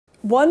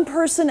One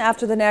person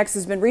after the next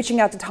has been reaching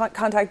out to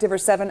contact Denver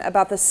 7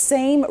 about the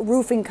same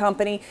roofing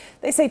company.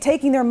 They say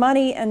taking their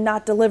money and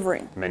not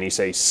delivering. Many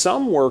say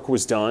some work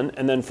was done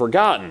and then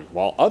forgotten,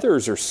 while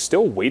others are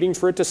still waiting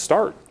for it to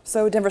start.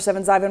 So Denver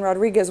 7's Ivan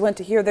Rodriguez went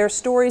to hear their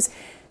stories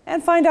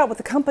and find out what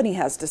the company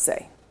has to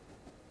say.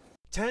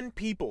 10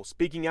 people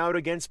speaking out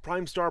against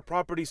Primestar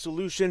Property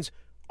Solutions,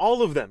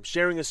 all of them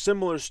sharing a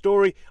similar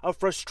story of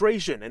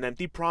frustration and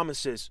empty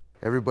promises.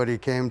 Everybody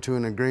came to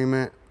an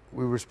agreement.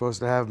 We were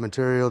supposed to have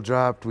material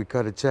dropped. We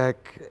cut a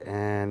check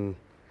and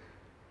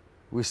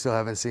we still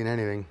haven't seen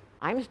anything.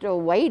 I'm still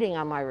waiting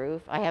on my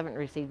roof. I haven't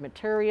received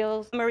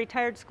materials. I'm a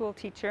retired school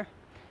teacher,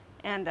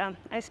 and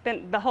I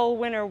spent the whole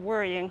winter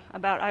worrying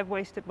about I've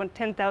wasted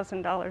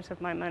 $10,000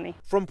 of my money.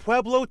 From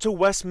Pueblo to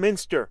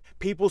Westminster,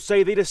 people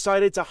say they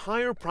decided to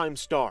hire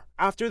Primestar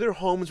after their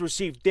homes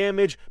received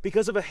damage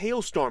because of a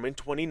hailstorm in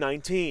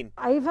 2019.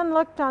 I even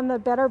looked on the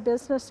Better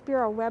Business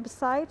Bureau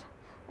website,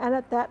 and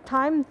at that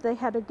time they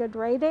had a good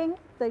rating.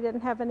 They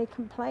didn't have any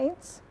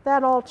complaints.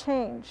 That all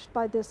changed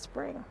by this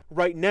spring.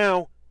 Right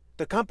now,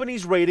 the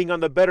company's rating on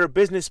the Better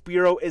Business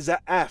Bureau is a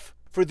F.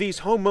 For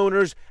these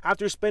homeowners,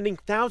 after spending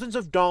thousands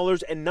of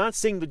dollars and not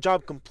seeing the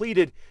job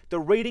completed, the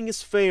rating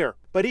is fair.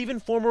 But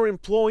even former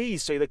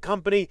employees say the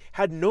company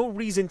had no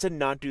reason to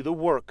not do the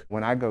work.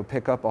 When I go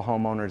pick up a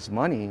homeowner's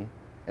money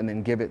and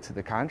then give it to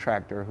the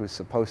contractor who's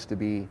supposed to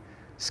be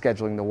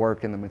scheduling the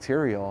work and the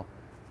material,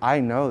 I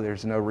know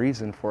there's no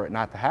reason for it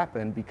not to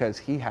happen because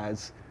he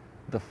has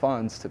the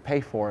funds to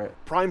pay for it.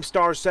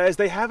 Primestar says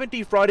they haven't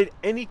defrauded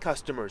any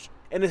customers.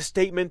 In a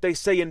statement, they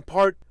say in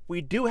part,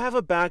 "We do have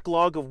a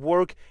backlog of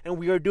work and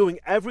we are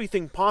doing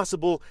everything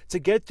possible to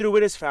get through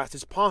it as fast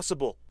as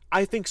possible.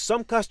 I think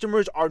some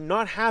customers are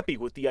not happy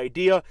with the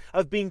idea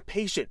of being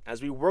patient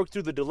as we work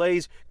through the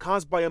delays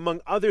caused by,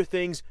 among other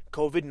things,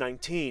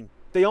 COVID-19.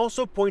 They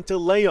also point to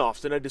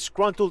layoffs and a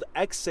disgruntled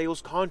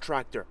ex-sales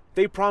contractor.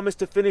 They promised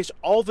to finish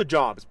all the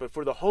jobs, but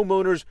for the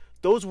homeowners,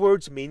 those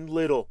words mean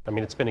little. I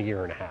mean, it's been a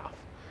year and a half,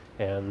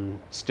 and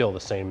still the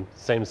same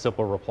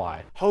simple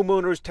reply.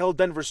 Homeowners tell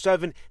Denver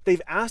 7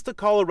 they've asked the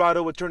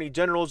Colorado Attorney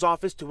General's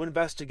office to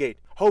investigate,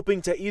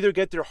 hoping to either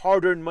get their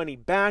hard-earned money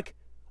back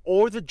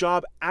or the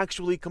job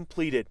actually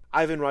completed.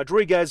 Ivan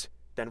Rodriguez,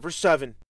 Denver 7.